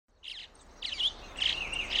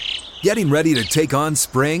Getting ready to take on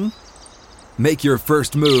spring? Make your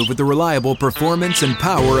first move with the reliable performance and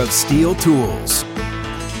power of Steel tools.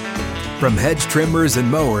 From hedge trimmers and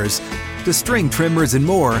mowers to string trimmers and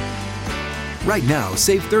more, right now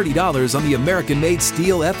save $30 on the American-made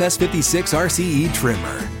Steel FS56 RCE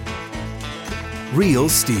trimmer. Real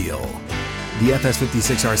Steel. The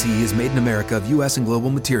FS56 RCE is made in America of U.S. and global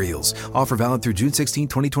materials. Offer valid through June 16,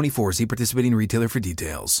 2024. See participating retailer for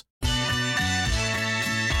details.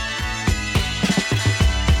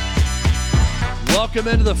 Welcome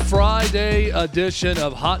into the Friday edition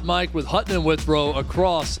of Hot Mic with Hutton and Withrow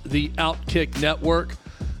across the Outkick Network.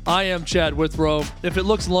 I am Chad Withrow. If it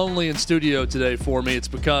looks lonely in studio today for me, it's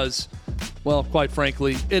because, well, quite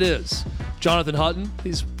frankly, it is. Jonathan Hutton,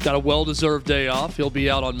 he's got a well-deserved day off. He'll be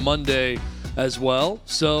out on Monday as well.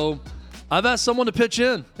 So I've asked someone to pitch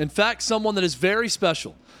in. In fact, someone that is very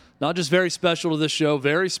special. Not just very special to this show,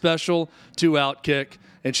 very special to Outkick.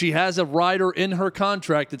 And she has a rider in her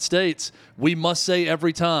contract that states, we must say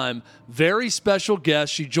every time, very special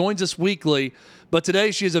guest. She joins us weekly, but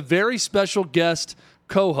today she is a very special guest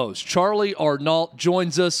co-host. Charlie Arnault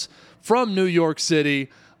joins us from New York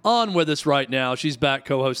City, on with us right now. She's back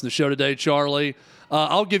co-hosting the show today, Charlie.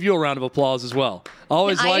 I'll give you a round of applause as well. I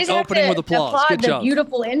always like opening with applause. Good job. The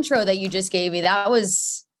beautiful intro that you just gave me. That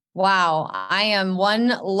was... wow, I am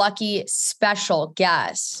one lucky special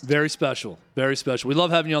guest. Very special, very special. We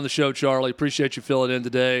love having you on the show, Charlie. Appreciate you filling in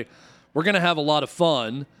today. We're going to have a lot of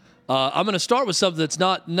fun. I'm going to start with something that's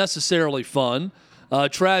not necessarily fun.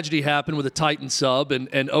 Tragedy happened with a Titan sub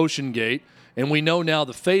and Ocean Gate, and we know now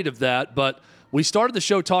the fate of that. But we started the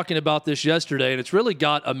show talking about this yesterday, and it's really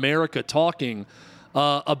got America talking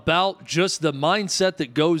about just the mindset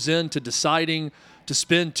that goes into deciding to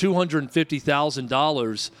spend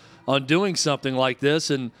 $250,000 on doing something like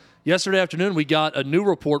this. And yesterday afternoon, we got a new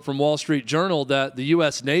report from Wall Street Journal that the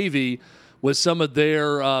U.S. Navy, with some of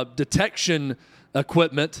their detection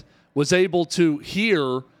equipment, was able to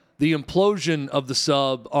hear the implosion of the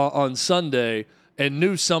sub on Sunday and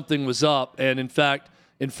knew something was up, and in fact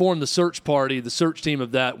informed the search team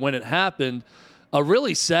of that when it happened. A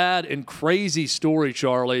really sad and crazy story,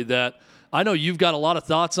 Charlie, that I know you've got a lot of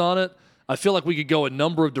thoughts on it. I feel like we could go a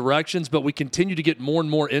number of directions, but we continue to get more and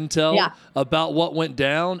more intel about what went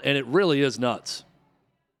down, and it really is nuts.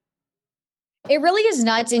 It really is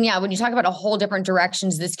nuts. And yeah, when you talk about a whole different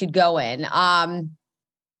directions this could go in, I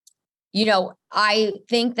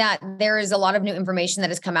think that there is a lot of new information that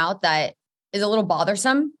has come out that is a little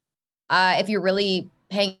bothersome if you're really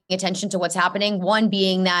paying attention to what's happening. One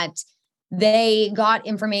being that they got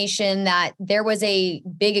information that there was a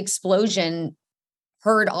big explosion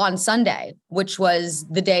heard on Sunday, which was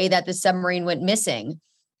the day that the submarine went missing.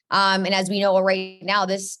 And as we know right now,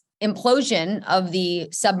 this implosion of the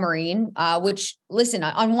submarine, which, listen,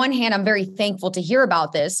 on one hand, I'm very thankful to hear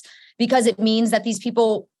about this because it means that these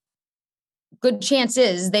people, good chance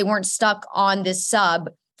is they weren't stuck on this sub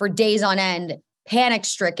for days on end,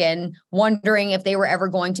 panic-stricken, wondering if they were ever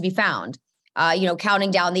going to be found, counting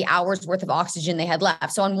down the hours worth of oxygen they had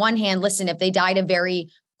left. So on one hand, listen, if they died a very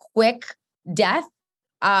quick death,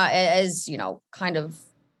 as kind of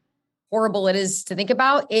horrible it is to think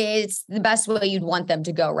about, it's the best way you'd want them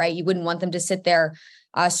to go, right? You wouldn't want them to sit there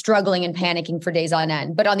struggling and panicking for days on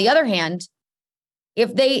end. But on the other hand,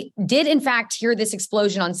 if they did in fact hear this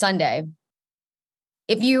explosion on Sunday,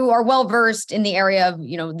 if you are well versed in the area of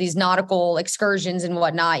these nautical excursions and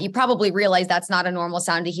whatnot, you probably realize that's not a normal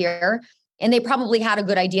sound to hear. And they probably had a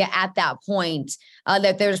good idea at that point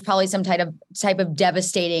that there's probably some type of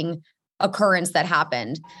devastating occurrence that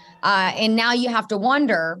happened. And now you have to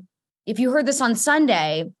wonder, if you heard this on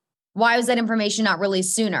Sunday, why was that information not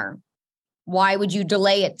released sooner? Why would you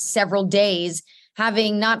delay it several days,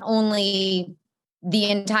 having not only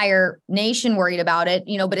the entire nation worried about it,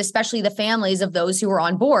 but especially the families of those who were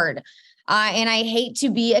on board? And I hate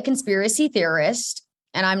to be a conspiracy theorist,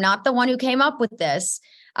 and I'm not the one who came up with this,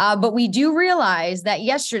 but we do realize that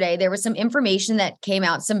yesterday there was some information that came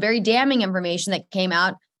out, some very damning information that came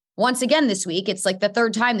out. Once again this week, it's like the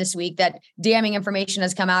third time this week that damning information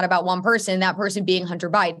has come out about one person, that person being Hunter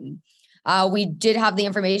Biden. We did have the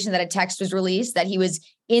information that a text was released that he was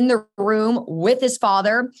in the room with his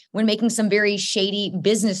father when making some very shady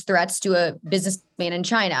business threats to a businessman in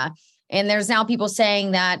China. And there's now people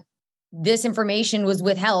saying that this information was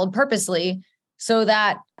withheld purposely so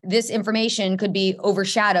that this information could be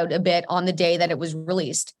overshadowed a bit on the day that it was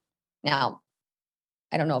released. Now,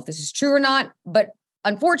 I don't know if this is true or not, but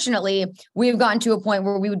unfortunately, we've gotten to a point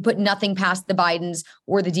where we would put nothing past the Bidens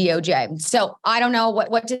or the DOJ. So I don't know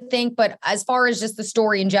what to think, but as far as just the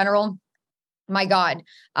story in general, my God,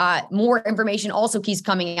 more information also keeps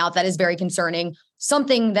coming out that is very concerning.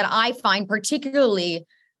 Something that I find particularly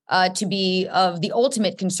to be of the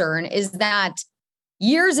ultimate concern is that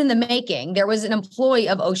years in the making, there was an employee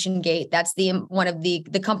of OceanGate. That's one of the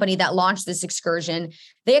company that launched this excursion.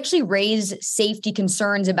 They actually raised safety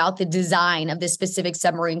concerns about the design of this specific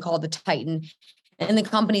submarine called the Titan and the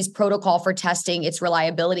company's protocol for testing its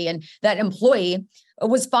reliability. And that employee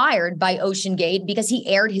was fired by OceanGate because he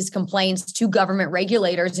aired his complaints to government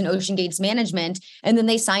regulators and OceanGate's management, and then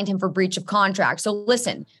they signed him for breach of contract. So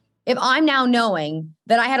listen, if I'm now knowing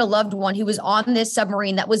that I had a loved one who was on this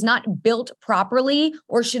submarine that was not built properly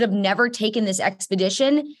or should have never taken this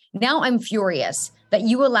expedition, now I'm furious that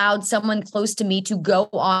you allowed someone close to me to go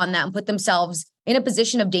on that and put themselves in a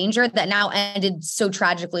position of danger that now ended so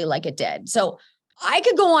tragically like it did. So I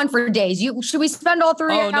could go on for days. Should we spend all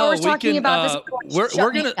 3 hours talking about this?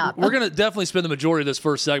 We're gonna definitely spend the majority of this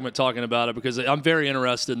first segment talking about it because I'm very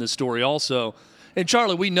interested in this story also. And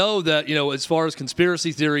Charlie, we know that, as far as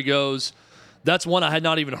conspiracy theory goes, that's one I had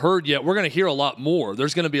not even heard yet. We're going to hear a lot more.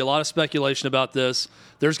 There's going to be a lot of speculation about this.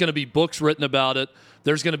 There's going to be books written about it.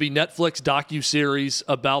 There's going to be Netflix docuseries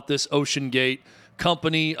about this OceanGate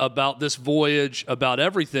company, about this voyage, about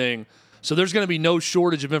everything. So there's going to be no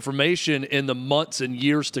shortage of information in the months and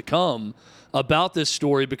years to come about this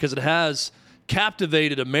story because it has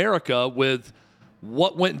captivated America with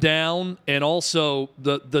what went down and also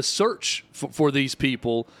the search for these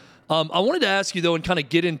people. I wanted to ask you, though, and kind of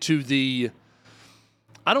get into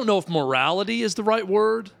I don't know if morality is the right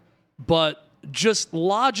word, but just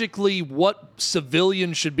logically what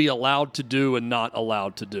civilians should be allowed to do and not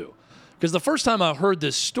allowed to do. Because the first time I heard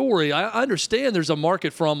this story, I understand there's a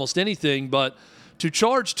market for almost anything, but to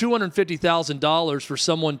charge $250,000 for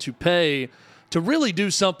someone to pay to really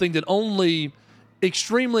do something that only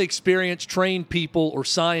extremely experienced, trained people or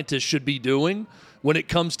scientists should be doing when it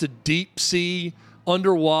comes to deep sea,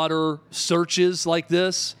 underwater searches like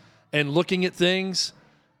this and looking at things.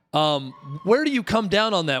 Where do you come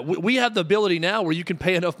down on that? We have the ability now where you can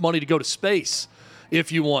pay enough money to go to space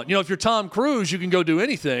if you want. If you're Tom Cruise, you can go do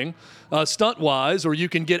anything stunt-wise, or you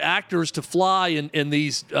can get actors to fly in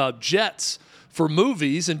these jets for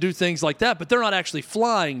movies and do things like that, but they're not actually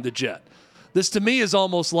flying the jet. This, to me, is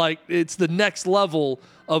almost like it's the next level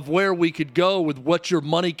of where we could go with what your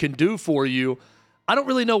money can do for you. I don't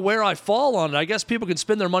really know where I fall on it. I guess people can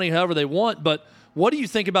spend their money however they want, but what do you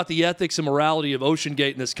think about the ethics and morality of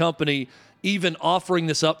OceanGate and this company even offering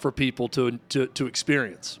this up for people to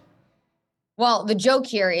experience? Well, the joke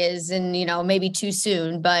here is, and maybe too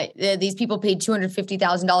soon, but these people paid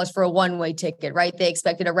 $250,000 for a one-way ticket, right? They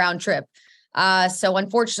expected a round trip. So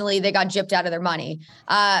unfortunately, they got gypped out of their money.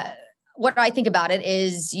 What I think about it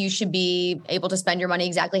is you should be able to spend your money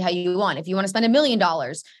exactly how you want. If you want to spend $1 million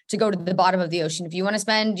to go to the bottom of the ocean, if you want to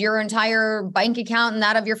spend your entire bank account and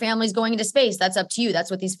that of your family's going into space, that's up to you.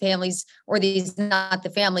 That's what these families, or these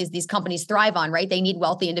companies thrive on, right? They need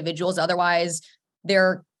wealthy individuals. Otherwise,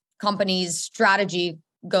 their company's strategy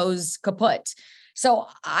goes kaput. So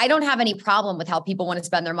I don't have any problem with how people want to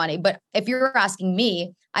spend their money. But if you're asking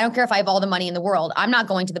me, I don't care if I have all the money in the world. I'm not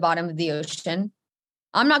going to the bottom of the ocean.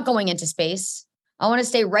 I'm not going into space. I want to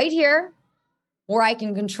stay right here where I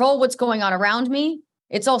can control what's going on around me.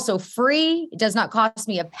 It's also free. It does not cost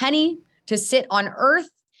me a penny to sit on Earth.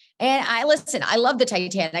 And I love the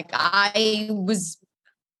Titanic. I was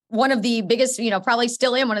one of the biggest, probably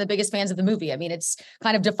still am one of the biggest fans of the movie. I mean, it's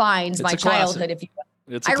kind of defines my childhood, if you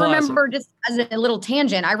will. I remember, just as a little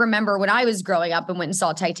tangent, I remember when I was growing up and went and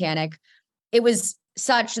saw Titanic, it was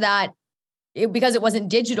such that because it wasn't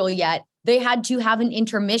digital yet, they had to have an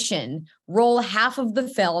intermission, roll half of the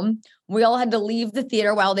film. We all had to leave the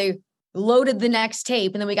theater while they loaded the next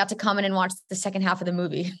tape. And then we got to come in and watch the second half of the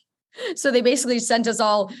movie. So they basically sent us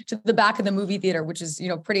all to the back of the movie theater, which is,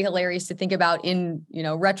 pretty hilarious to think about in,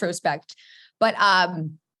 retrospect. But,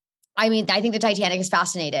 I think the Titanic is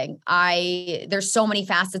fascinating. There's so many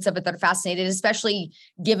facets of it that are fascinating, especially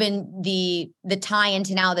given the tie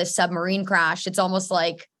into now this submarine crash. It's almost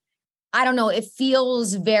like, I don't know, it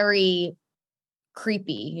feels very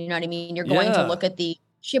creepy. You know what I mean? You're going to look at the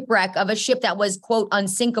shipwreck of a ship that was, quote,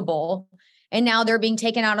 unsinkable. And now they're being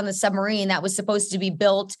taken out on the submarine that was supposed to be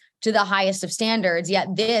built to the highest of standards.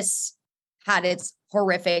 Yet this had its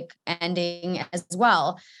horrific ending as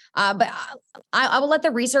well. But I will let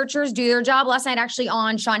the researchers do their job. Last night, actually,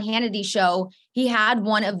 on Sean Hannity's show, he had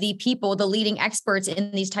one of the people, the leading experts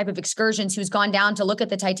in these type of excursions, who's gone down to look at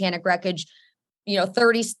the Titanic wreckage,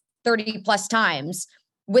 30 plus times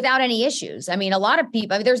without any issues. I mean, a lot of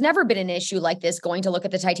people, there's never been an issue like this going to look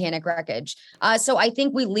at the Titanic wreckage. So I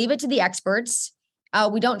think we leave it to the experts.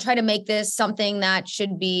 We don't try to make this something that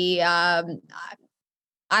should be, I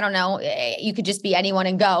don't know, you could just be anyone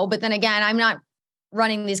and go. But then again, I'm not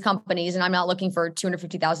running these companies and I'm not looking for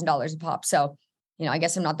 $250,000 a pop. So, I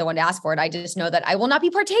guess I'm not the one to ask for it. I just know that I will not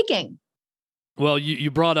be partaking. Well,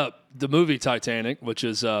 you brought up the movie Titanic, which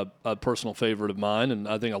is a personal favorite of mine, and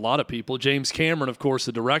I think a lot of people. James Cameron, of course,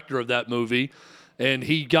 the director of that movie, and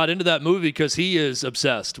he got into that movie because he is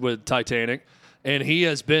obsessed with Titanic, and he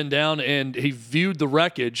has been down and he viewed the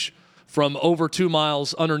wreckage from over 2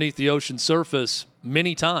 miles underneath the ocean surface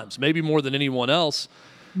many times, maybe more than anyone else.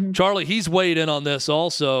 Mm-hmm. Charlie, he's weighed in on this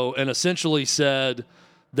also and essentially said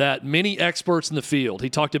that many experts in the field, he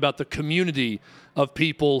talked about the community of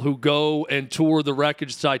people who go and tour the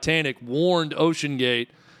wreckage of Titanic, warned OceanGate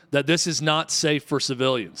that this is not safe for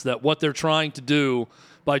civilians, that what they're trying to do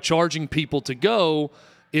by charging people to go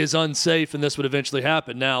is unsafe, and this would eventually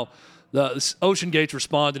happen. Now, the OceanGate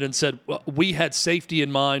responded and said, well, we had safety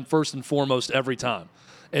in mind first and foremost every time,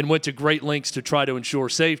 and went to great lengths to try to ensure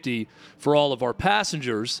safety for all of our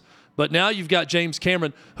passengers. But now you've got James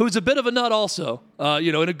Cameron, who's a bit of a nut also,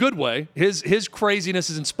 in a good way. His craziness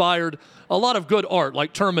has inspired a lot of good art,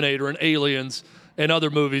 like Terminator and Aliens and other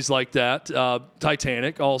movies like that.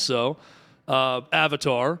 Titanic also,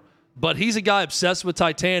 Avatar. But he's a guy obsessed with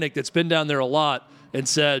Titanic that's been down there a lot and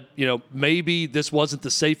said, maybe this wasn't the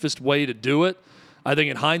safest way to do it. I think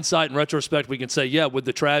in hindsight and retrospect, we can say, yeah, with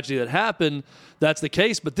the tragedy that happened, that's the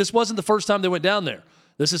case. But this wasn't the first time they went down there.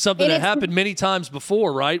 This is something that happened many times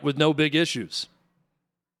before, right, with no big issues.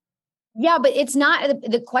 Yeah, but it's not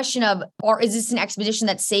the question of, or is this an expedition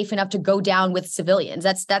that's safe enough to go down with civilians?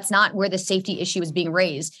 That's not where the safety issue is being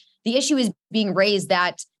raised. The issue is being raised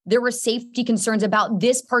that there were safety concerns about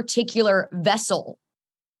this particular vessel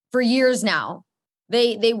for years now.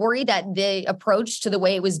 They worry that the approach to the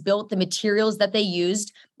way it was built, the materials that they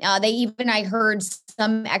used, I heard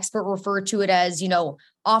some expert refer to it as,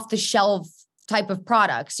 off the shelf type of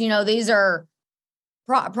products. These are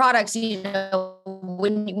products,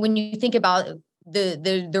 when you think about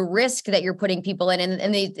the risk that you're putting people in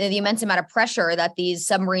and the immense amount of pressure that these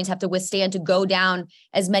submarines have to withstand to go down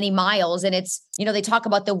as many miles. And it's, they talk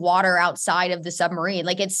about the water outside of the submarine.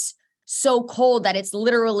 Like it's so cold that it's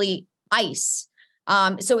literally ice.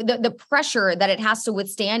 So the pressure that it has to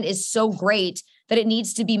withstand is so great that it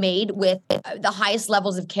needs to be made with the highest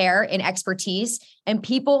levels of care and expertise. And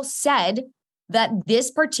people said that this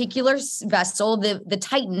particular vessel, the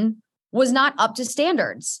Titan, was not up to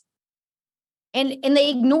standards. And they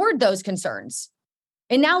ignored those concerns.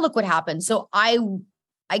 And now look what happened. So I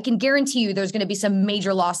can guarantee you there's going to be some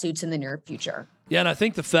major lawsuits in the near future. Yeah, and I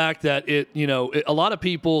think the fact that a lot of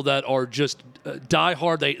people that are just die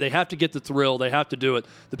hard, they have to get the thrill, they have to do it.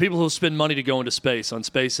 The people who spend money to go into space on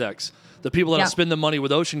SpaceX, the people that spend the money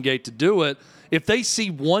with OceanGate to do it, if they see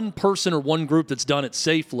one person or one group that's done it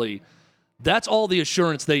safely, that's all the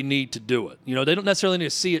assurance they need to do it. They don't necessarily need to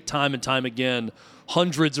see it time and time again,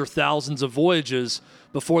 hundreds or thousands of voyages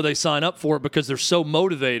before they sign up for it because they're so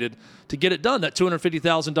motivated to get it done. That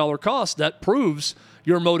 $250,000 cost, that proves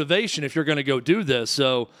your motivation if you're going to go do this.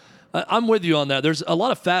 So I'm with you on that. There's a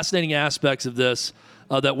lot of fascinating aspects of this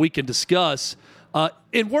that we can discuss.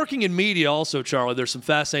 In working in media also, Charlie, there's some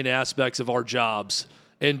fascinating aspects of our jobs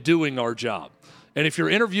and doing our job. And if you're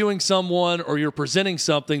interviewing someone or you're presenting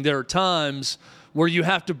something, there are times where you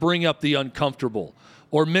have to bring up the uncomfortable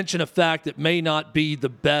or mention a fact that may not be the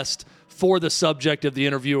best for the subject of the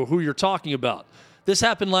interview or who you're talking about. This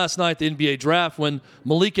happened last night at the NBA draft when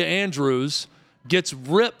Malika Andrews gets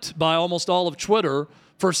ripped by almost all of Twitter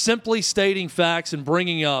for simply stating facts and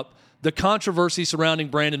bringing up the controversy surrounding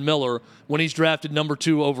Brandon Miller when he's drafted number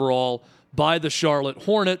 2 overall by the Charlotte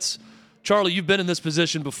Hornets. Charlie, you've been in this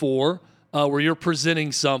position before. Where you're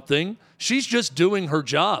presenting something. She's just doing her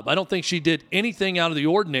job. I don't think she did anything out of the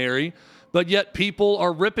ordinary, but yet people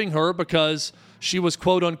are ripping her because she was,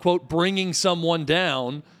 quote unquote, bringing someone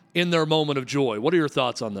down in their moment of joy. What are your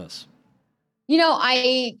thoughts on this?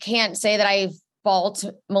 I can't say that I fault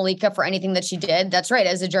Malika for anything that she did. That's right.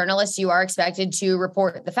 As a journalist, you are expected to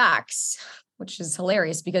report the facts, which is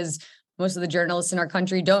hilarious because most of the journalists in our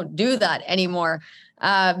country don't do that anymore.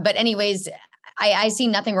 But anyways, I see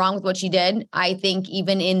nothing wrong with what she did. I think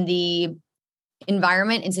even in the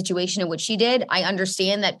environment and situation in which she did, I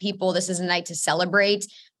understand that this is a night to celebrate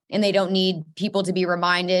and they don't need people to be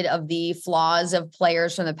reminded of the flaws of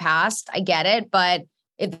players from the past. I get it. But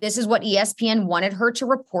if this is what ESPN wanted her to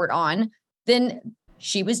report on, then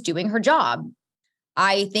she was doing her job.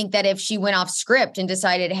 I think that if she went off script and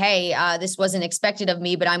decided, hey, this wasn't expected of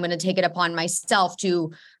me, but I'm going to take it upon myself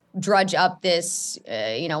to drudge up this,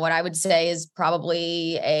 what I would say is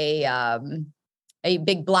probably a a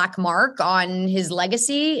big black mark on his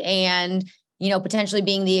legacy and, potentially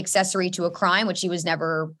being the accessory to a crime, which he was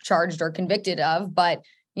never charged or convicted of. But,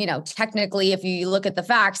 technically, if you look at the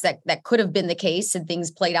facts, that could have been the case and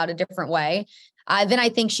things played out a different way, then I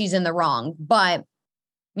think she's in the wrong. But,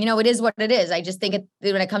 it is what it is. I just think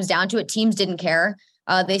when it comes down to it, teams didn't care.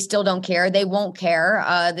 They still don't care. They won't care.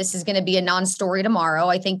 This is going to be a non-story tomorrow.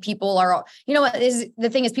 I think people are, the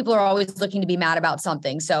thing is people are always looking to be mad about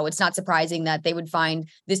something. So it's not surprising that they would find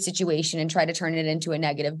this situation and try to turn it into a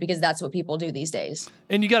negative, because that's what people do these days.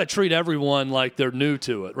 And you got to treat everyone like they're new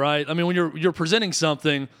to it, right? I mean, when you're presenting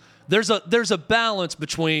something, there's a balance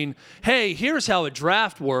between, hey, here's how a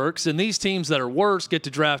draft works, and these teams that are worse get to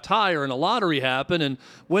draft higher and a lottery happen, and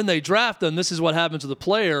when they draft them, this is what happens to the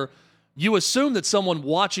player. You assume that someone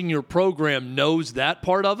watching your program knows that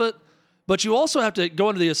part of it, but you also have to go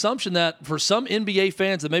into the assumption that for some NBA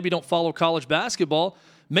fans that maybe don't follow college basketball,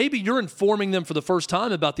 maybe you're informing them for the first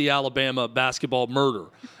time about the Alabama basketball murder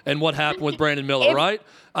and what happened with Brandon Miller, right?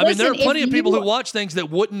 I mean, there are plenty of people who watch things that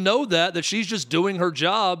wouldn't know that she's just doing her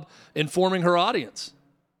job informing her audience.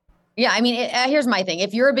 Yeah, I mean, here's my thing.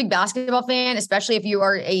 If you're a big basketball fan, especially if you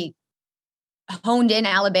are a honed-in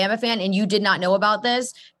Alabama fan and you did not know about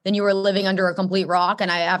this, then you were living under a complete rock. And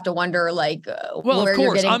I have to wonder, well, of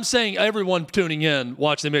course, I'm saying everyone tuning in,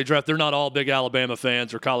 watching the NBA draft, they're not all big Alabama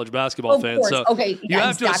fans or college basketball fans. So you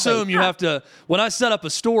have to assume you have to, when I set up a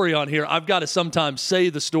story on here, I've got to sometimes say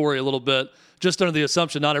the story a little bit, just under the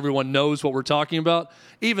assumption not everyone knows what we're talking about.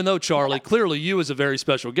 Even though, Charlie, clearly you as a very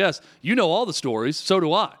special guest, you know all the stories, so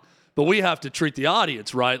do I. But we have to treat the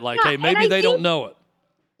audience, right? Hey, maybe they don't know it.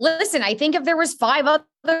 Listen, I think if there was 5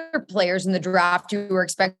 other players in the draft who were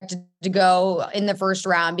expected to go in the first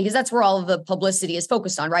round, because that's where all of the publicity is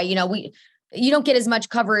focused on, right? You don't get as much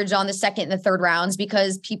coverage on the second and the third rounds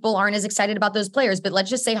because people aren't as excited about those players. But let's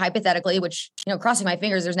just say hypothetically, which, crossing my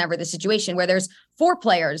fingers, there's never the situation where there's 4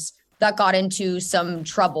 players that got into some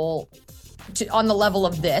trouble on the level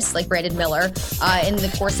of this, like Brandon Miller, in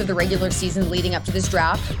the course of the regular season leading up to this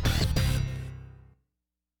draft.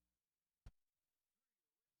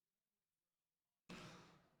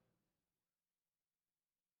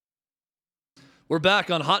 We're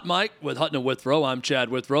back on Hot Mic with Hutton and Withrow. I'm Chad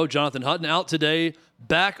Withrow. Jonathan Hutton out today,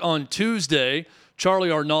 back on Tuesday.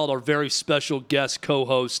 Charlie Arnault, our very special guest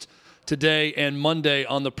co-host today and Monday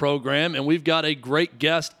on the program. And we've got a great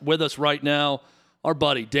guest with us right now, our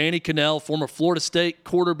buddy Danny Kanell, former Florida State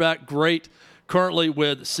quarterback, great, currently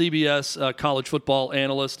with CBS college football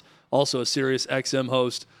analyst, also a SiriusXM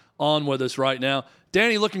host, on with us right now.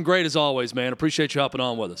 Danny, looking great as always, man. Appreciate you hopping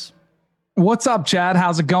on with us. What's up, Chad?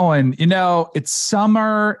 How's it going? It's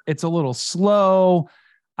summer. It's a little slow.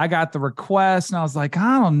 I got the request and I was like,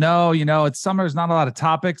 I don't know. It's summer. There's not a lot of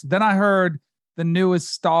topics. Then I heard the newest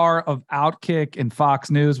star of Outkick and Fox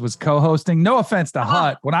News was co-hosting. No offense to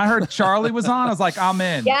Hut. When I heard Charlie was on, I was like, I'm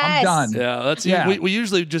in. Yes. I'm done. Yeah, we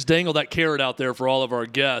usually just dangle that carrot out there for all of our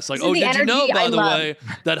guests. Did you know, by the way,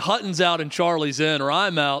 that Hutton's out and Charlie's in, or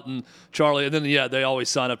I'm out and Charlie, and then, they always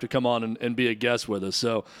sign up to come on and be a guest with us.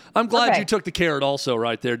 So I'm glad you took the carrot also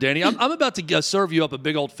right there, Danny. I'm about to serve you up a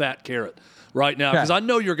big old fat carrot right now because I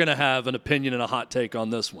know you're going to have an opinion and a hot take on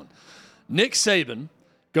this one. Nick Saban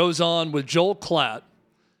goes on with Joel Klatt.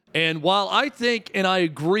 And while I think and I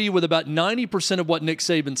agree with about 90% of what Nick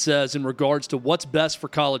Saban says in regards to what's best for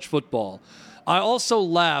college football, I also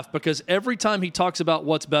laugh because every time he talks about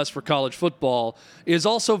what's best for college football is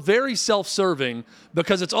also very self-serving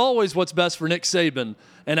because it's always what's best for Nick Saban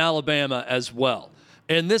and Alabama as well.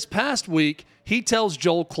 And this past week, he tells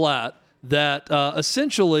Joel Klatt that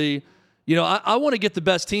essentially, I want to get the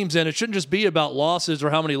best teams in. It shouldn't just be about losses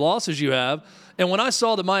or how many losses you have. And when I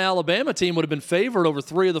saw that my Alabama team would have been favored over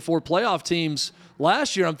 3 of the 4 playoff teams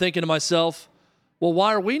last year, I'm thinking to myself, well,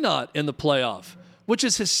 why are we not in the playoff? Which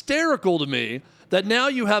is hysterical to me that now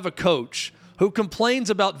you have a coach who complains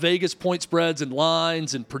about Vegas point spreads and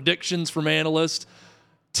lines and predictions from analysts,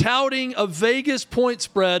 touting a Vegas point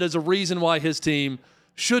spread as a reason why his team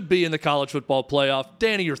should be in the college football playoff.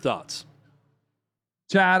 Danny, your thoughts?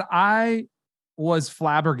 Chad, I was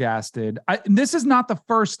flabbergasted. This is not the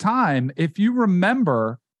first time. If you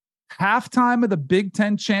remember, halftime of the Big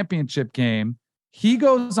Ten championship game, he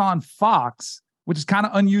goes on Fox, which is kind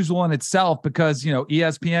of unusual in itself because,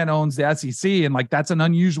 ESPN owns the SEC and that's an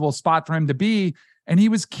unusual spot for him to be. And he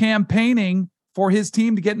was campaigning for his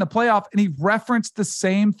team to get in the playoff. And he referenced the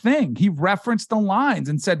same thing. He referenced the lines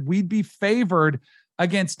and said, we'd be favored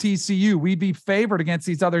against TCU. We'd be favored against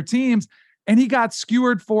these other teams. And he got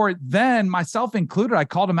skewered for it then, myself included. I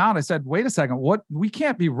called him out. I said, wait a second, we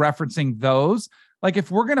can't be referencing those. Like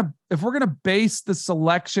if we're gonna base the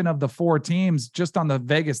selection of the 4 teams just on the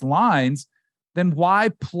Vegas lines, then why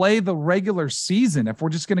play the regular season if we're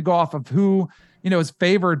just going to go off of who, is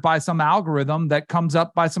favored by some algorithm that comes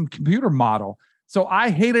up by some computer model? So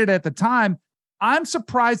I hated it at the time. I'm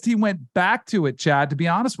surprised he went back to it, Chad, to be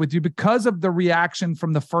honest with you, because of the reaction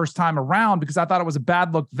from the first time around, because I thought it was a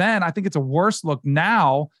bad look then. I think it's a worse look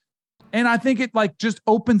now. And I think it just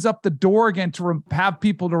opens up the door again to have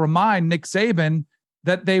people to remind Nick Saban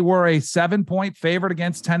that they were a 7-point favorite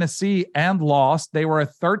against Tennessee and lost. They were a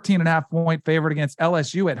 13.5-point favorite against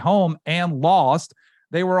LSU at home and lost.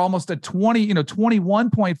 They were almost a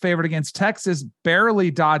 21-point favorite against Texas, barely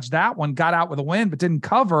dodged that one, got out with a win, but didn't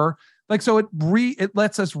cover. So it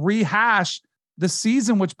lets us rehash the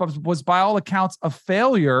season, which was by all accounts a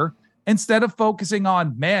failure, instead of focusing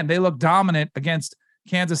on, man, they look dominant against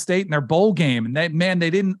Kansas State in their bowl game. And they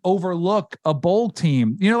didn't overlook a bowl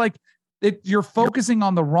team. You're focusing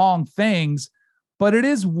on the wrong things, but it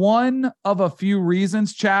is one of a few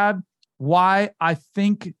reasons, Chad, why I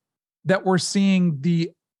think that we're seeing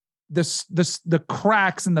the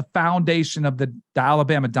cracks in the foundation of the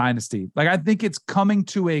Alabama dynasty. I think it's coming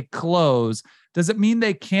to a close. Does it mean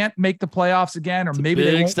they can't make the playoffs again, or maybe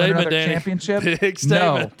they won't win another championship? Big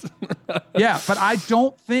statement. No. Yeah, but I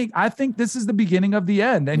think this is the beginning of the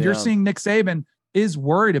end, and you're seeing Nick Saban is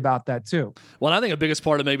worried about that too. Well, I think the biggest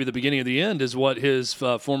part of maybe the beginning of the end is what his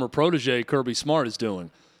former protege, Kirby Smart, is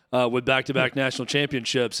doing with back-to-back national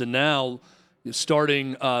championships. And now,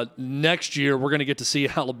 starting next year, we're going to get to see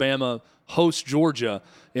Alabama host Georgia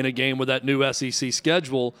in a game with that new SEC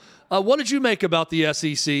schedule. What did you make about the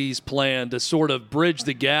SEC's plan to sort of bridge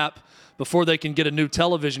the gap before they can get a new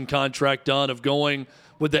television contract done of going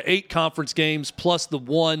with the 8 conference games plus the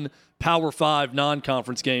 1 Power 5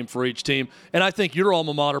 non-conference game for each team? And I think your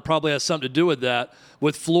alma mater probably has something to do with that,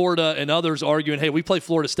 with Florida and others arguing, hey, we play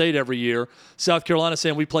Florida State every year. South Carolina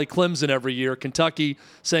saying we play Clemson every year. Kentucky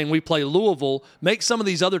saying we play Louisville. Make some of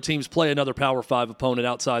these other teams play another Power 5 opponent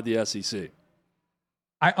outside the SEC.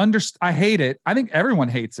 I hate it. I think everyone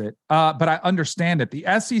hates it, but I understand it. The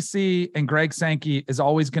SEC and Greg Sankey is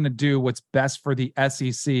always going to do what's best for the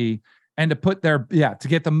SEC and to put to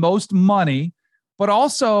get the most money, but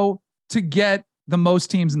also to get the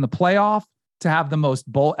most teams in the playoff, to have the most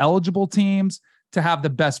bowl eligible teams, to have the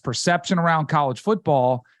best perception around college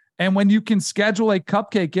football. And when you can schedule a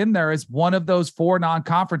cupcake in there as one of those 4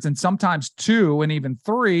 non-conference and sometimes 2 and even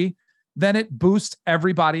 3, then it boosts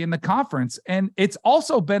everybody in the conference. And it's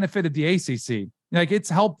also benefited the ACC. It's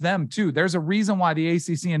helped them too. There's a reason why the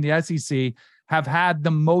ACC and the SEC have had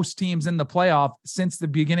the most teams in the playoff since the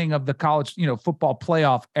beginning of the college, football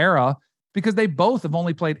playoff era, because they both have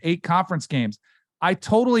only played 8 conference games. I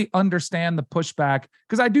totally understand the pushback,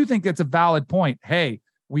 because I do think it's a valid point. Hey,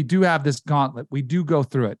 we do have this gauntlet. We do go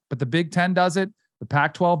through it, but the Big Ten does it. The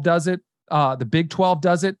Pac-12 does it. The Big 12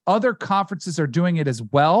 does it. Other conferences are doing it as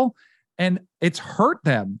well. And it's hurt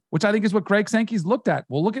them, which I think is what Greg Sankey's looked at.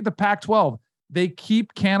 Well, look at the Pac-12. They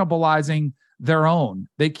keep cannibalizing their own.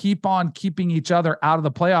 They keep on keeping each other out of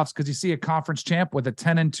the playoffs, because you see a conference champ with a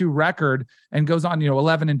 10-2 record and goes on,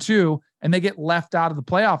 11-2, and they get left out of the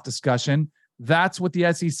playoff discussion. That's what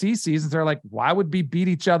the SEC sees. They're like, why would we beat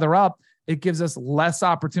each other up? It gives us less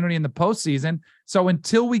opportunity in the postseason. So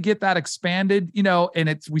until we get that expanded,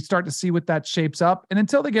 and we start to see what that shapes up, and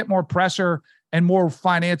until they get more pressure and more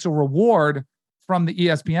financial reward from the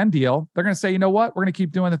ESPN deal, they're going to say, you know what, we're going to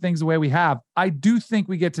keep doing the things the way we have. I do think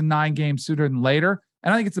we get to 9 games sooner than later,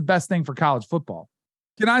 and I think it's the best thing for college football.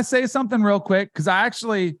 Can I say something real quick? Because I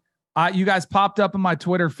actually, you guys popped up in my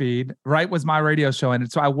Twitter feed, right? Was my radio show in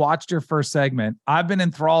it. So I watched your first segment. I've been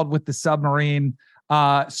enthralled with the submarine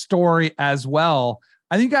story as well.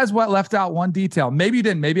 I think you guys left out one detail. Maybe you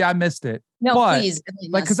didn't. Maybe I missed it. No, but, please.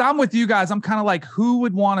 because I'm with you guys. I'm kind of like, who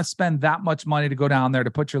would want to spend that much money to go down there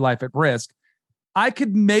to put your life at risk? I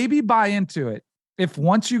could maybe buy into it if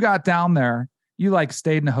once you got down there, you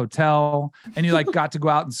stayed in a hotel and you got to go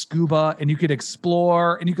out and scuba and you could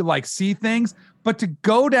explore and you could see things. But to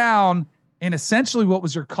go down in essentially what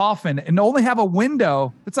was your coffin and only have a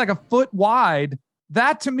window that's a foot wide,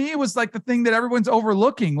 that to me was the thing that everyone's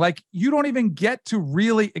overlooking. You don't even get to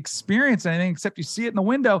really experience anything except you see it in the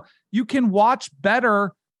window. You can watch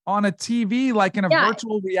better on a TV, in a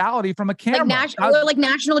virtual reality from a camera. Like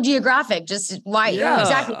National Geographic, just why? Yeah,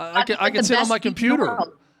 exactly. I can sit on my computer.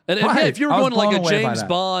 And right. If you're going to a James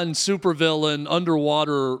Bond supervillain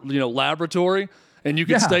underwater, laboratory, and you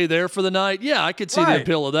could stay there for the night, I could see the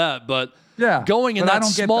appeal of that. But Yeah, going in that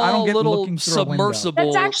small little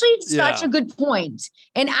submersible. That's actually such a good point.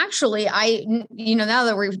 And actually, now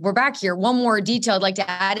that we're back here, one more detail I'd like to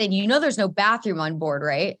add in. There's no bathroom on board,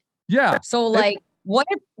 right? Yeah. So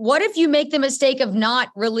what if you make the mistake of not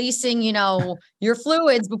releasing, your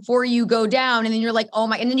fluids before you go down, and then you're like, oh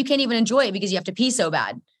my, and then you can't even enjoy it because you have to pee so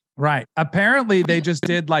bad. Right. Apparently they just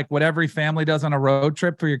did like what every family does on a road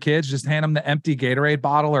trip for your kids. Just hand them the empty Gatorade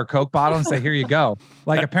bottle or Coke bottle and say, here you go.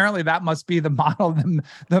 Like, apparently that must be the model,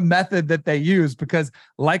 the method that they use, because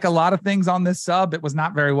like a lot of things on this sub, it was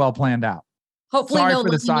not very well planned out. Hopefully Sorry no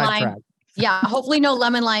for the sidetrack. Yeah, hopefully no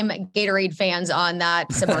lemon lime Gatorade fans on that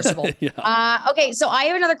submersible. Okay, so I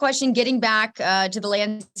have another question getting back to the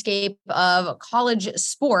landscape of college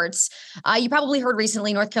sports. You probably heard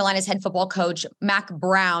recently North Carolina's head football coach, Mac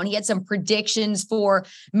Brown. He had some predictions for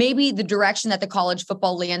maybe the direction that the college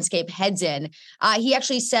football landscape heads in. He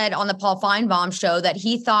actually said on the Paul Feinbaum show that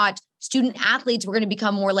he thought student athletes were going to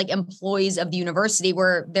become more like employees of the university,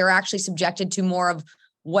 where they're actually subjected to more of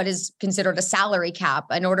what is considered a salary cap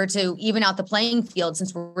in order to even out the playing field,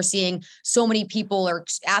 since we're seeing so many people or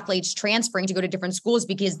athletes transferring to go to different schools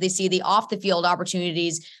because they see the off the field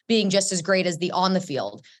opportunities being just as great as the on the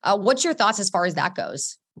field. What's your thoughts as far as that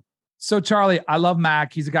goes? So Charlie, I love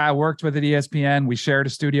Mac. He's a guy I worked with at ESPN. We shared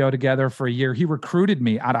a studio together for a year. He recruited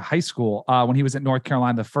me out of high school when he was at North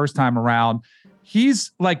Carolina the first time around.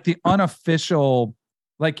 He's like the unofficial,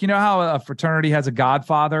 like, how a fraternity has a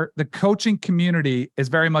godfather? The coaching community is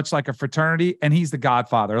very much like a fraternity, and he's the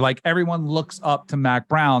godfather. Like, everyone looks up to Mac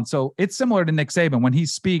Brown. So it's similar to Nick Saban. When he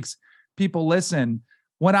speaks, people listen.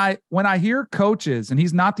 When I hear coaches, and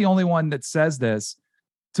he's not the only one that says this,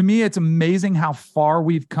 to me, it's amazing how far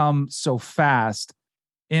we've come so fast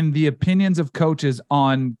in the opinions of coaches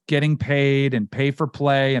on getting paid and pay for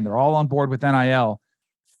play, and they're all on board with NIL.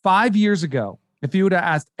 5 years ago, if you would have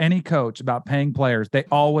asked any coach about paying players, they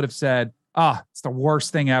all would have said, it's the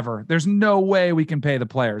worst thing ever. There's no way we can pay the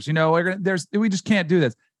players. We just can't do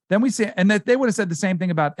this. Then we say, and that they would have said the same thing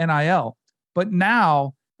about NIL. But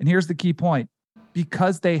now, and here's the key point,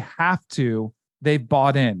 because they have to, they've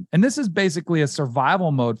bought in. And this is basically a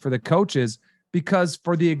survival mode for the coaches, because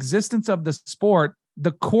for the existence of the sport,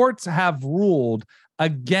 the courts have ruled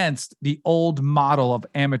against the old model of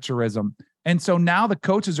amateurism. And so now the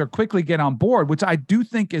coaches are quickly getting on board, which I do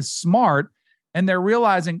think is smart. And they're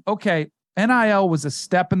realizing, okay, NIL was a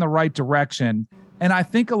step in the right direction. And I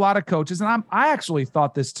think a lot of coaches, and I actually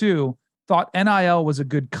thought this too, thought NIL was a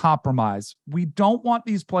good compromise. We don't want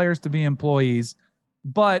these players to be employees,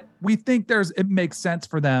 but we think it makes sense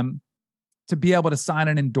for them to be able to sign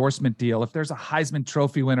an endorsement deal. If there's a Heisman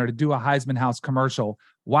Trophy winner to do a Heisman House commercial,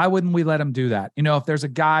 why wouldn't we let him do that? If there's a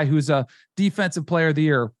guy who's a defensive player of the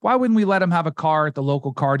year, why wouldn't we let him have a car at the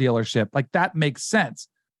local car dealership? Like, that makes sense.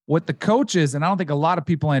 What the coaches, and I don't think a lot of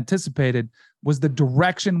people anticipated, was the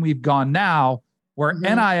direction we've gone now, where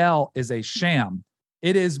NIL is a sham.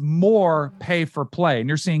 It is more pay for play. And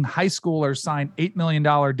you're seeing high schoolers sign $8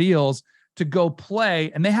 million deals to go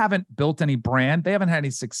play, and they haven't built any brand. They haven't had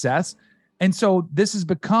any success. And so this has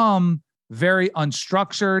become very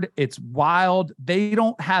unstructured. It's wild. They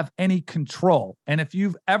don't have any control. And if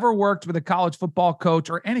you've ever worked with a college football coach,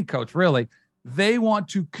 or any coach really, they want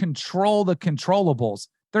to control the controllables.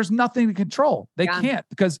 There's nothing to control. They can't,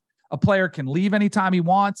 because a player can leave anytime he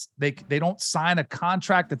wants. They don't sign a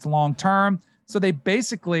contract that's long-term. So they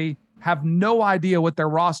basically have no idea what their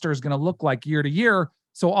roster is going to look like year to year.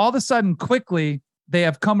 So all of a sudden, quickly, they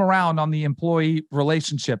have come around on the employee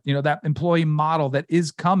relationship, that employee model that is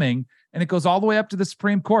coming, and it goes all the way up to the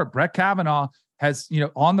Supreme Court. Brett Kavanaugh has,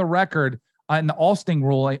 on the record in the Alston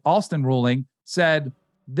ruling said,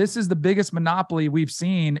 this is the biggest monopoly we've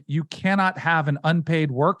seen. You cannot have an unpaid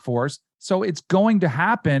workforce. So it's going to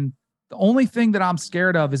happen. The only thing that I'm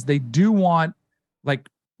scared of is they do want like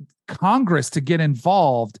Congress to get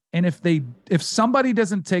involved. And if somebody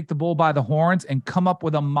doesn't take the bull by the horns and come up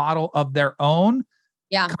with a model of their own,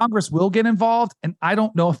 Congress will get involved. And I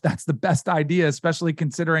don't know if that's the best idea, especially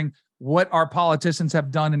considering what our politicians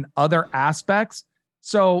have done in other aspects.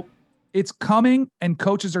 So it's coming, and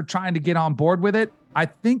coaches are trying to get on board with it. I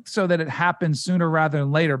think so that it happens sooner rather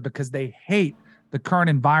than later, because they hate the current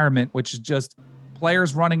environment, which is just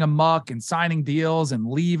players running amok and signing deals and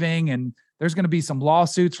leaving. And there's going to be some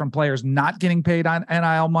lawsuits from players not getting paid on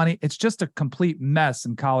NIL money. It's just a complete mess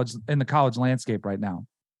in the college landscape right now.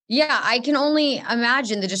 Yeah, I can only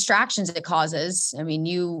imagine the distractions it causes. I mean,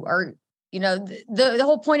 you are, the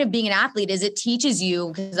whole point of being an athlete is it teaches you,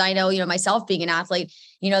 because I know, myself being an athlete,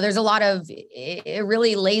 there's a lot of, it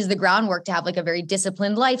really lays the groundwork to have like a very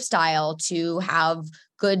disciplined lifestyle, to have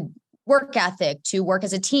good work ethic, to work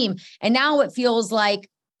as a team. And now it feels like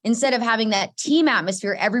instead of having that team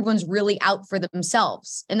atmosphere, everyone's really out for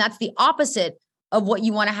themselves. And that's the opposite of what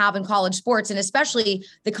you want to have in college sports, and especially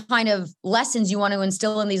the kind of lessons you want to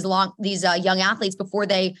instill in these young athletes before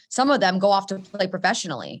some of them go off to play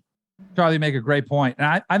professionally. Charlie, you make a great point.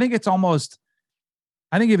 And I think it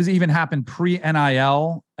was even happened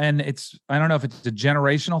pre-NIL, and I don't know if it's a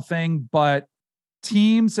generational thing, but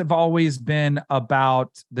teams have always been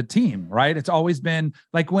about the team, right? It's always been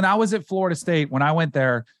like when I was at Florida State, when I went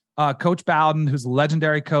there, Coach Bowden, who's a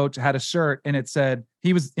legendary coach, had a shirt and it said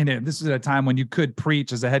this is at a time when you could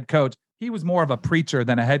preach as a head coach. He was more of a preacher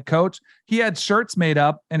than a head coach. He had shirts made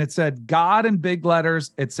up and it said God in big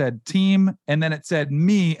letters. It said team. And then it said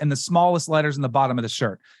me in the smallest letters in the bottom of the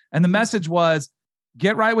shirt. And the message was,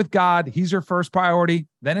 get right with God. He's your first priority.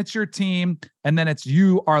 Then it's your team. And then it's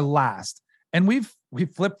you are last. And we've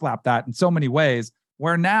flip-flopped that in so many ways,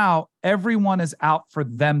 where now everyone is out for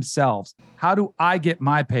themselves. How do I get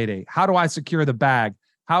my payday? How do I secure the bag?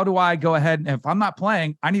 How do I go ahead? And if I'm not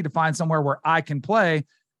playing, I need to find somewhere where I can play,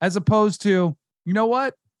 as opposed to, you know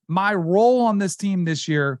what? My role on this team this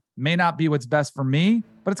year may not be what's best for me,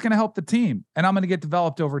 but it's going to help the team. And I'm going to get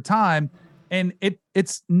developed over time. And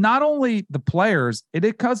it's not only the players,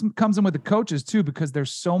 it comes in with the coaches too, because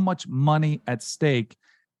there's so much money at stake.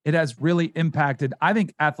 It has really impacted, I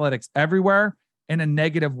think, athletics everywhere in a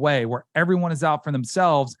negative way, where everyone is out for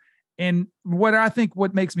themselves. And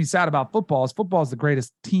what makes me sad about football is the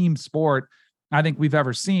greatest team sport I think we've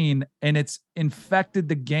ever seen. And it's infected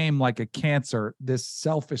the game like a cancer, this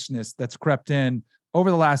selfishness that's crept in over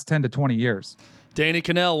the last 10 to 20 years. Danny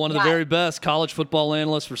Kanell, one of the very best college football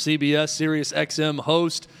analysts for CBS, SiriusXM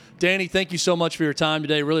host. Danny, thank you so much for your time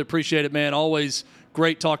today. Really appreciate it, man. Always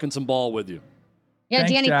great talking some ball with you. Yeah,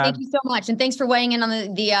 Thanks, Danny, Chad. thank you so much. And thanks for weighing in on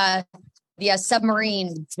the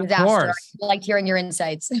submarine disaster. I liked hearing your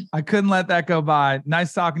insights. I couldn't let that go by.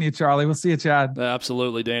 Nice talking to you, Charlie. We'll see you, Chad.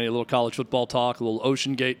 Absolutely, Danny. A little college football talk, a little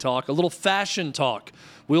Ocean Gate talk, a little fashion talk.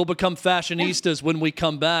 We'll become fashionistas when we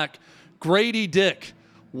come back. Grady Dick,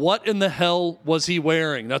 what in the hell was he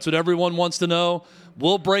wearing? That's what everyone wants to know.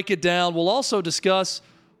 We'll break it down. We'll also discuss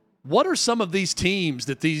what are some of these teams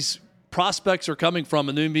that these prospects are coming from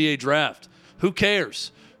in the NBA draft. Who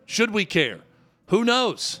cares? Should we care? Who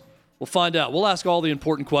knows? We'll find out. We'll ask all the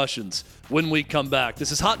important questions when we come back.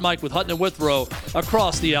 This is Hot Mike with Hutton and Withrow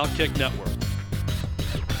across the Outkick Network.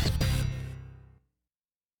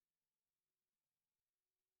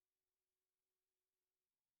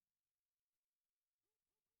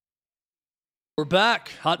 We're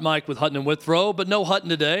back. Hot Mike with Hutton and Withrow, but no Hutton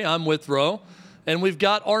today. I'm Withrow. And we've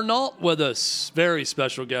got Arnault with us. Very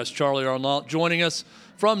special guest, Charlie Arnault, joining us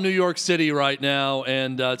from New York City right now.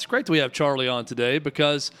 And it's great that we have Charlie on today,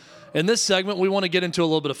 because in this segment, we want to get into a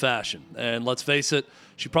little bit of fashion. And let's face it,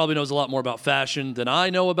 she probably knows a lot more about fashion than I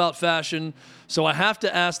know about fashion. So I have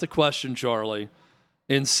to ask the question, Charlie,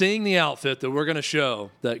 in seeing the outfit that we're going to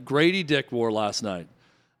show that Grady Dick wore last night,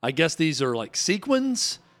 I guess these are like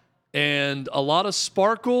sequins and a lot of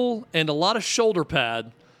sparkle and a lot of shoulder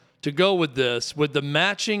pad to go with this, with the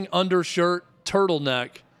matching undershirt,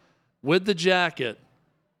 turtleneck, with the jacket.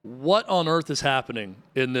 What on earth is happening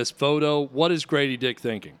in this photo? What is Grady Dick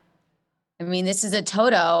thinking? I mean, this is a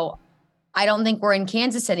Toto. I don't think we're in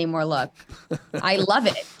Kansas anymore. Look, I love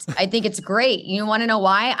it. I think it's great. You want to know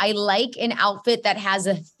why? I like an outfit that has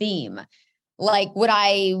a theme. Like, would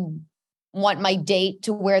I want my date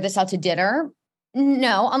to wear this out to dinner?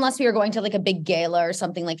 No, unless we were going to like a big gala or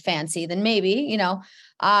something like fancy, then maybe,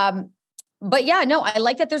 but yeah, no, I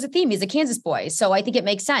like that there's a theme. He's a Kansas boy. So I think it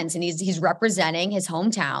makes sense. And he's representing his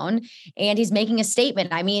hometown and he's making a statement.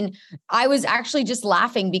 I mean, I was actually just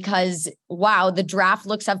laughing because, wow, the draft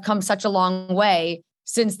looks have come such a long way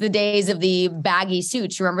since the days of the baggy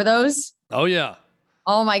suits. You remember those? Oh, yeah.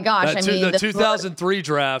 Oh, my gosh. The 2003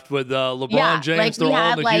 draft with LeBron James, they're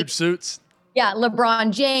all in the huge suits. Yeah, LeBron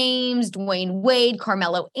James, Dwayne Wade,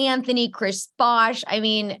 Carmelo Anthony, Chris Bosh. I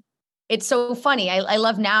mean, it's so funny. I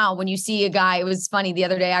love now when you see a guy. It was funny the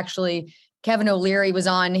other day, actually. Kevin O'Leary was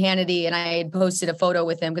on Hannity and I had posted a photo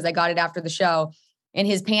with him because I got it after the show. And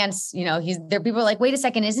his pants, people are like, wait a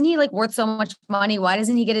second, isn't he like worth so much money? Why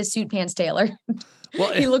doesn't he get his suit pants tailored?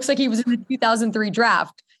 Well, he looks like he was in the 2003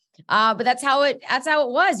 draft. But that's how it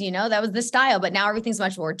was, that was the style, but now everything's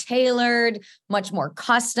much more tailored, much more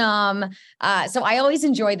custom. So I always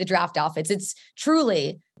enjoy the draft outfits. It's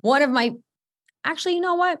truly one of actually, you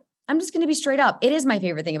know what? I'm just going to be straight up. It is my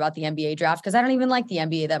favorite thing about the NBA draft because I don't even like the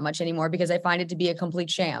NBA that much anymore because I find it to be a complete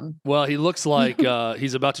sham. Well, he looks like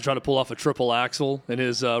he's about to try to pull off a triple axel in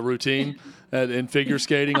his routine in figure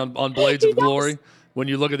skating on Blades of Glory. when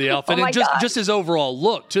you look at the outfit. Oh and just his overall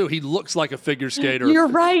look, too. He looks like a figure skater. You're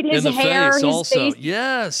right. His in the hair, face his also. face.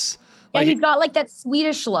 Yes. Yeah, he's got like that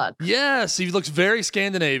Swedish look. Yes, he looks very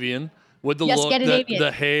Scandinavian with the look,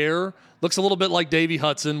 the hair. Looks a little bit like Davey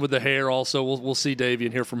Hudson with the hair also. We'll see Davey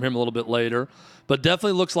and hear from him a little bit later. But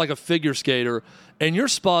definitely looks like a figure skater. And you're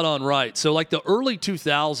spot on right. So like the early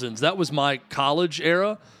 2000s, that was my college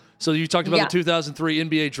era. So you talked about the 2003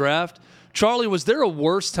 NBA draft. Charlie, was there a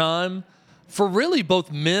worse time for really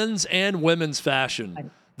both men's and women's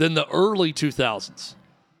fashion than the early 2000s?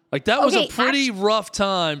 Like that was a pretty rough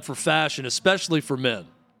time for fashion, especially for men.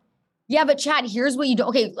 Yeah, but Chad, here's what you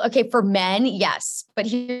don't. Okay, for men, yes, but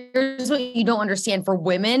here's what you don't understand. For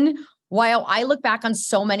women, while I look back on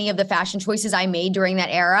so many of the fashion choices I made during that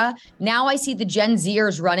era, now I see the Gen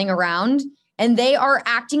Zers running around and they are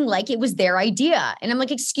acting like it was their idea. And I'm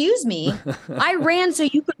like, excuse me, I ran so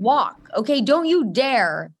you could walk. Okay, don't you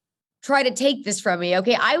dare try to take this from me.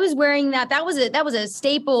 Okay, I was wearing that. That was a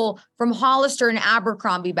staple from Hollister and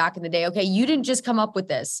Abercrombie back in the day. Okay, you didn't just come up with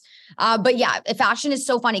this. But yeah, fashion is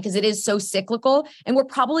so funny because it is so cyclical, and we're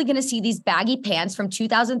probably going to see these baggy pants from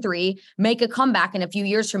 2003 make a comeback in a few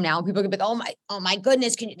years from now. And people are going to be like, oh my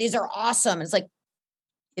goodness, these are awesome. It's like,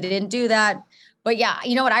 it didn't do that. But yeah,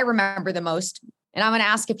 you know what I remember the most, and I'm going to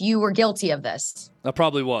ask if you were guilty of this. I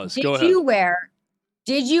probably was. Go ahead.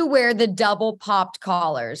 Did you wear the double popped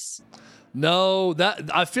collars? No,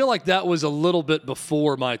 I feel like that was a little bit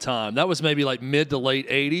before my time. That was maybe like mid to late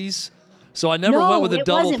 80s. So I never went with a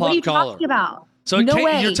double pop collar. What are you talking about? So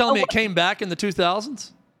you're telling me it came back in the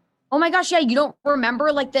 2000s? Oh my gosh, yeah. You don't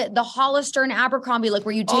remember like the Hollister and Abercrombie, like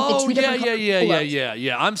where you take the two different colors?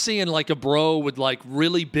 Yeah. I'm seeing like a bro with like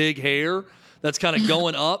really big hair that's kind of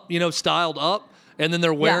going up, styled up. And then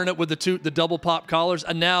they're wearing it with the double pop collars.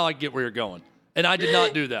 And now I get where you're going. And I did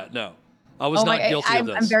not do that. No, I was not guilty of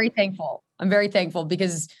this. I'm very thankful. I'm very thankful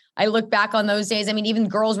because I look back on those days. I mean, even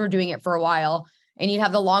girls were doing it for a while, and you'd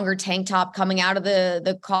have the longer tank top coming out of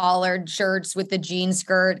the collared shirts with the jean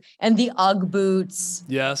skirt and the Ugg boots.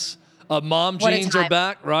 Yes. Mom jeans are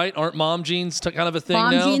back, right? Aren't mom jeans kind of a thing now?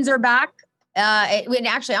 Mom jeans are back. And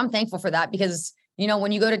actually, I'm thankful for that because,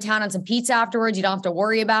 when you go to town on some pizza afterwards, you don't have to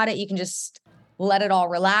worry about it. You can just let it all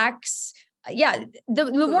relax. Yeah,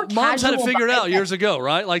 the more moms had it figured out years ago,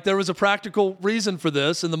 right? Like there was a practical reason for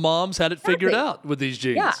this, and the moms had it figured out with these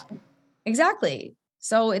jeans. Yeah, exactly.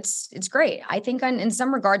 So it's great. I think in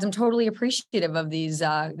some regards, I'm totally appreciative of these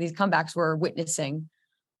comebacks we're witnessing.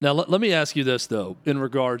 Now, let me ask you this though, in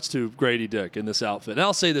regards to Grady Dick in this outfit, and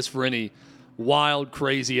I'll say this for any wild,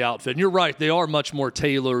 crazy outfit. And you're right; they are much more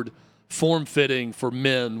tailored, form-fitting for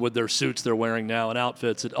men with their suits they're wearing now and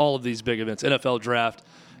outfits at all of these big events, NFL draft,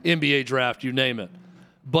 NBA draft, you name it.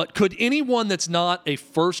 But could anyone that's not a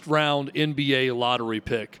first-round NBA lottery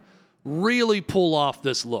pick really pull off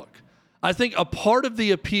this look? I think a part of the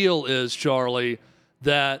appeal is, Charlie,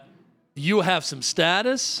 that you have some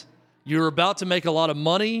status, you're about to make a lot of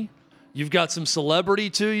money, you've got some celebrity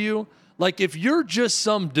to you. Like if you're just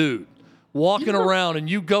some dude walking around and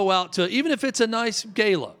you go out to, even if it's a nice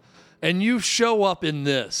gala, and you show up in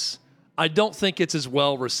this, I don't think it's as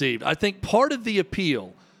well received. I think part of the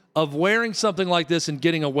appeal of wearing something like this and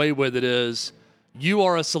getting away with it is you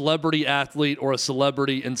are a celebrity athlete or a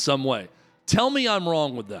celebrity in some way. Tell me I'm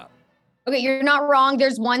wrong with that. Okay, you're not wrong.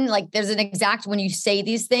 There's an exact, when you say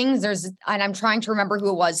these things, and I'm trying to remember who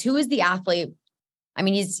it was. Who is the athlete? I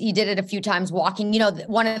mean, he did it a few times walking.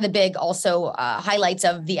 One of the big also highlights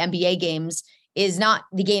of the NBA games is not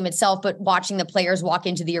the game itself, but watching the players walk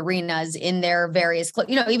into the arenas in their various,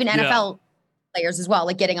 even NFL players as well,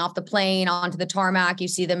 like getting off the plane onto the tarmac. You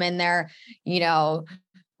see them in there,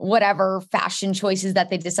 whatever fashion choices that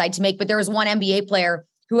they decide to make. But there was one NBA player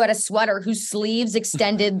who had a sweater whose sleeves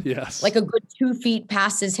extended like a good 2 feet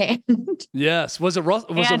past his hand. Yes. Was it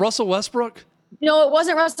Russell Westbrook? No, it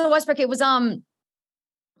wasn't Russell Westbrook. It was, oh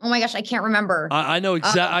my gosh, I can't remember. I know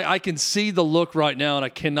exactly. I can see the look right now, and I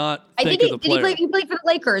cannot think of the player. He played for the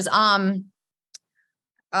Lakers.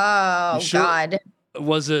 God.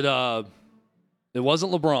 Was it, it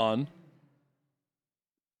wasn't LeBron.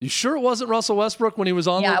 You sure it wasn't Russell Westbrook when he was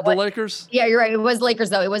on the Lakers? Yeah, you're right. It was Lakers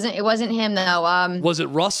though. It wasn't him though. Was it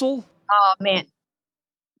Russell? Oh man.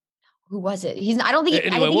 Who was it? I don't think.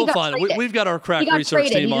 Anyway, we'll find it. We've got our crack research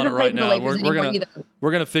team on it right now. We're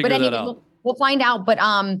gonna figure that out. We'll find out. But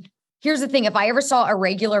here's the thing: if I ever saw a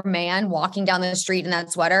regular man walking down the street in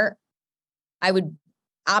that sweater, I would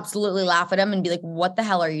absolutely laugh at him and be like, "What the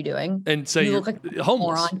hell are you doing?" And say you look like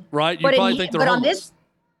homeless, right? You probably think they're homeless.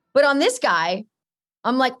 But on this guy,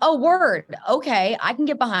 I'm like, "Oh, word, okay, I can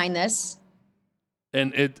get behind this."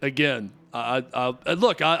 And it again,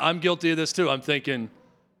 I'm guilty of this too. I'm thinking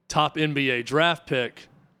top NBA draft pick,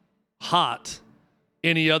 hot.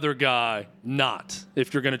 Any other guy, not.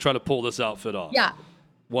 If you're going to try to pull this outfit off. Yeah.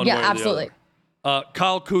 One way or absolutely. The other.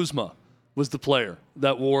 Kyle Kuzma was the player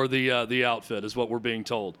that wore the outfit, is what we're being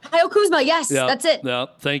told. Kyle Kuzma, yes, yeah, that's it. Yeah,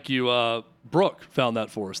 thank you. Brooke found that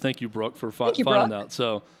for us. Thank you, Brooke, for finding that.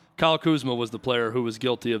 So Kyle Kuzma was the player who was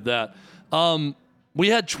guilty of that. We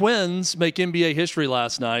had twins make NBA history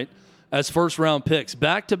last night as first-round picks.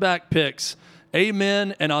 Back-to-back picks.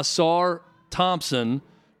 Amen and Asar Thompson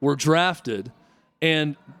were drafted.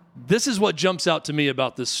 And this is what jumps out to me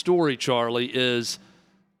about this story, Charlie, is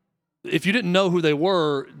if you didn't know who they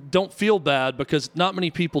were, don't feel bad, because not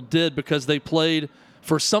many people did, because they played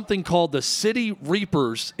for something called the City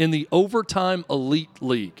Reapers in the Overtime Elite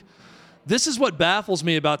League. This is what baffles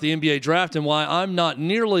me about the NBA draft and why I'm not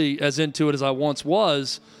nearly as into it as I once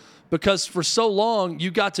was, because for so long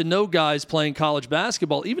you got to know guys playing college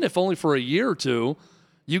basketball, even if only for a year or two.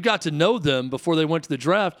 You got to know them before they went to the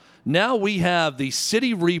draft. Now we have the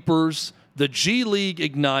City Reapers, the G League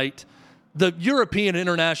Ignite. The European and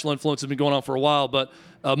international influence has been going on for a while, but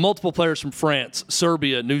multiple players from France,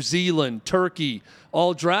 Serbia, New Zealand, Turkey,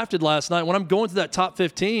 all drafted last night. When I'm going through that top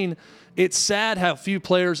 15, it's sad how few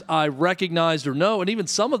players I recognized or know, and even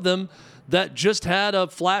some of them that just had a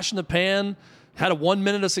flash in the pan, had a 1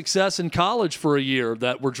 minute of success in college for a year,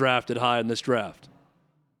 that were drafted high in this draft.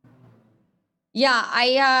 Yeah,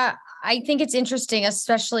 I think it's interesting,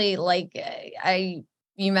 especially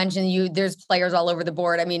you mentioned there's players all over the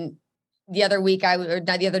board. I mean, the other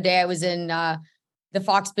day I was in the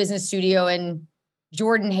Fox Business Studio and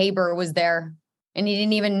Jordan Haber was there, and he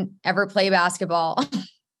didn't even ever play basketball.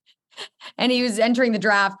 And he was entering the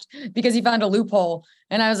draft because he found a loophole.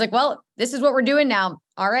 And I was like, well, this is what we're doing now.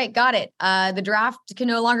 All right, got it. The draft can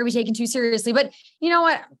no longer be taken too seriously. But you know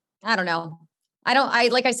what? I don't know.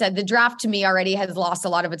 Like I said, the draft to me already has lost a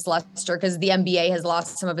lot of its luster because the NBA has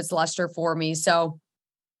lost some of its luster for me. So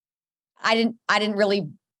I didn't really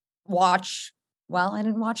watch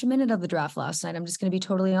a minute of the draft last night. I'm just going to be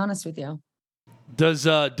totally honest with you. Does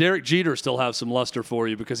Derek Jeter still have some luster for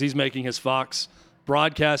you, because he's making his Fox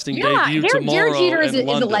broadcasting debut tomorrow? Derek Jeter is a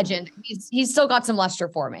legend. He's still got some luster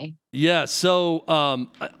for me. Yeah. So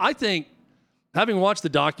I think, having watched the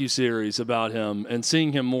docuseries about him and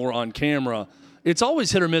seeing him more on camera, it's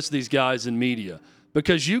always hit or miss with these guys in media,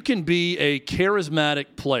 because you can be a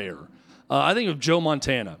charismatic player. I think of Joe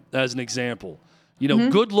Montana as an example.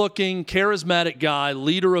 Good-looking, charismatic guy,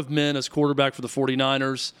 leader of men as quarterback for the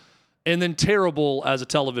 49ers, and then terrible as a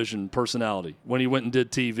television personality when he went and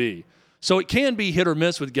did TV. So it can be hit or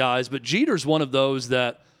miss with guys, but Jeter's one of those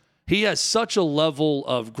that he has such a level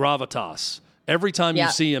of gravitas every time you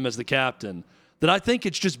see him as the captain that I think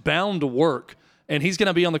it's just bound to work. And he's going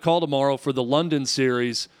to be on the call tomorrow for the London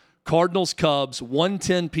series, Cardinals-Cubs,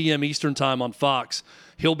 1:10 p.m. Eastern time on Fox.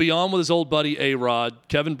 He'll be on with his old buddy A-Rod,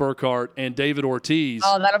 Kevin Burkhardt, and David Ortiz.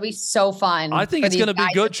 Oh, that'll be so fun. I think it's going to be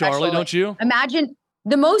good, Charlie, don't you? Imagine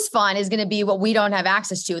the most fun is going to be what we don't have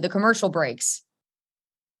access to, the commercial breaks.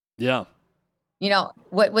 Yeah.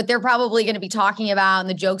 What they're probably going to be talking about and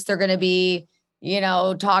the jokes they're going to be,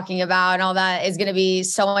 talking about and all that is going to be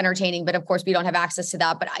so entertaining. But of course, we don't have access to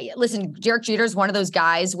that. But listen, Derek Jeter is one of those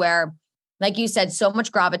guys where, like you said, so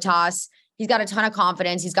much gravitas. He's got a ton of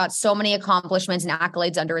confidence. He's got so many accomplishments and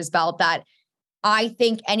accolades under his belt that I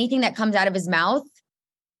think anything that comes out of his mouth,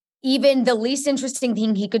 even the least interesting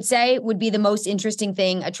thing he could say, would be the most interesting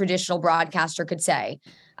thing a traditional broadcaster could say.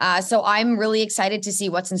 So I'm really excited to see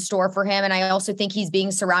what's in store for him. And I also think he's being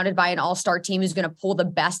surrounded by an all-star team who's going to pull the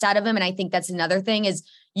best out of him. And I think that's another thing, is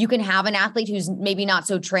you can have an athlete who's maybe not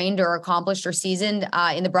so trained or accomplished or seasoned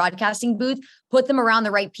in the broadcasting booth, put them around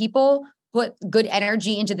the right people, put good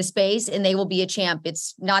energy into the space, and they will be a champ.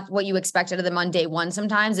 It's not what you expect out of them on day one.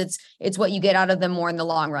 Sometimes it's what you get out of them more in the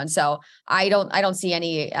long run. So I don't see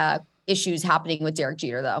any issues happening with Derek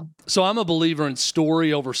Jeter, though. So I'm a believer in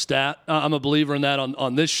story over stat. I'm a believer in that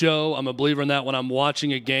on this show. I'm a believer in that when I'm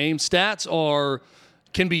watching a game. Stats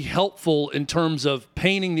can be helpful in terms of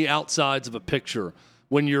painting the outsides of a picture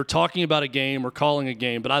when you're talking about a game or calling a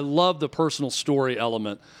game. But I love the personal story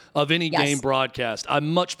element of any game broadcast. I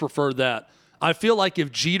much prefer that. I feel like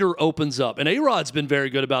if Jeter opens up, and A-Rod's been very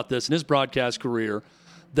good about this in his broadcast career,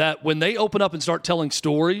 that when they open up and start telling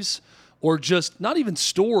stories, or just not even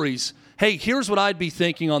stories, hey, here's what I'd be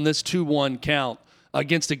thinking on this 2-1 count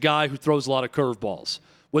against a guy who throws a lot of curveballs.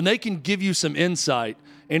 When they can give you some insight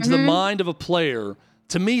into the mind of a player,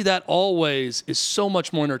 to me that always is so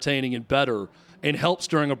much more entertaining and better and helps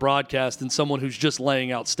during a broadcast than someone who's just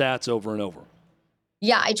laying out stats over and over.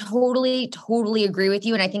 Yeah, I totally agree with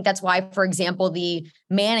you. And I think that's why, for example, the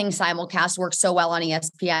Manning simulcast works so well on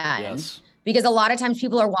ESPN. Yes. Because a lot of times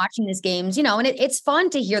people are watching these games, and it's fun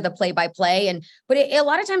to hear the play-by-play. But a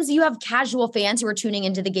lot of times you have casual fans who are tuning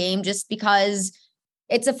into the game just because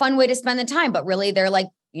it's a fun way to spend the time. But really, they're like,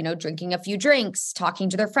 drinking a few drinks, talking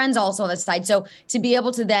to their friends also on the side. So to be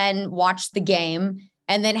able to then watch the game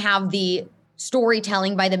and then have the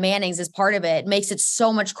storytelling by the Mannings as part of it makes it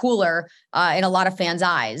so much cooler in a lot of fans'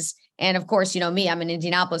 eyes. And of course, me, I'm an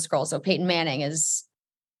Indianapolis girl, so Peyton Manning is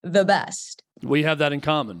the best. We have that in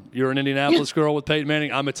common. You're an Indianapolis girl with Peyton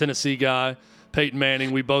Manning. I'm a Tennessee guy. Peyton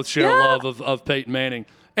Manning. We both share a love of Peyton Manning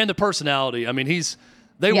and the personality. I mean,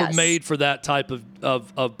 they were made for that type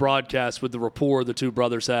of broadcast with the rapport the two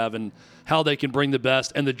brothers have and how they can bring the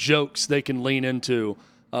best and the jokes they can lean into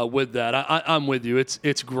with that. I'm with you.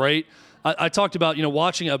 It's great. I talked about,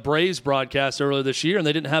 watching a Braves broadcast earlier this year, and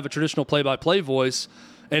they didn't have a traditional play-by-play voice,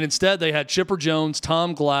 and instead they had Chipper Jones,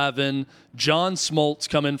 Tom Glavine, John Smoltz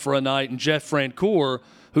come in for a night, and Jeff Francoeur,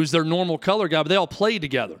 who's their normal color guy, but they all played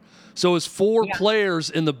together. So it was four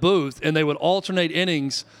players in the booth, and they would alternate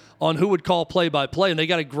innings on who would call play-by-play, and they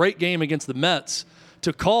got a great game against the Mets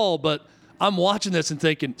to call, but I'm watching this and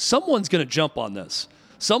thinking, someone's going to jump on this.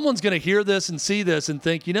 Someone's going to hear this and see this and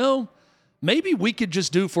think, maybe we could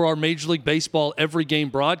just do for our Major League Baseball every game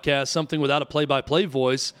broadcast something without a play-by-play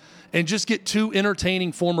voice and just get two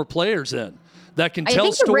entertaining former players in that can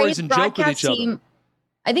tell stories and joke with each other.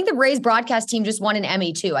 I think the Braves broadcast team just won an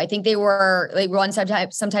Emmy too. I think they won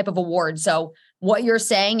some type of award. So what you're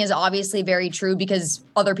saying is obviously very true because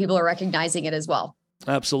other people are recognizing it as well.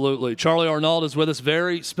 Absolutely. Charlie Arnault is with us,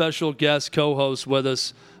 very special guest co-host with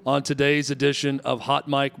us on today's edition of Hot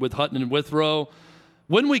Mic with Hutton and Withrow.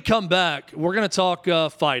 When we come back, we're going to talk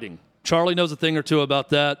fighting. Charlie knows a thing or two about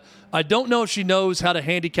that. I don't know if she knows how to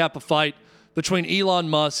handicap a fight between Elon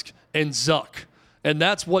Musk and Zuck. And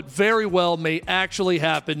that's what very well may actually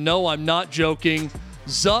happen. No, I'm not joking.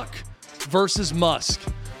 Zuck versus Musk.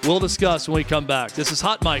 We'll discuss when we come back. This is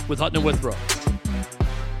Hot Mic with Hutton and Withrow.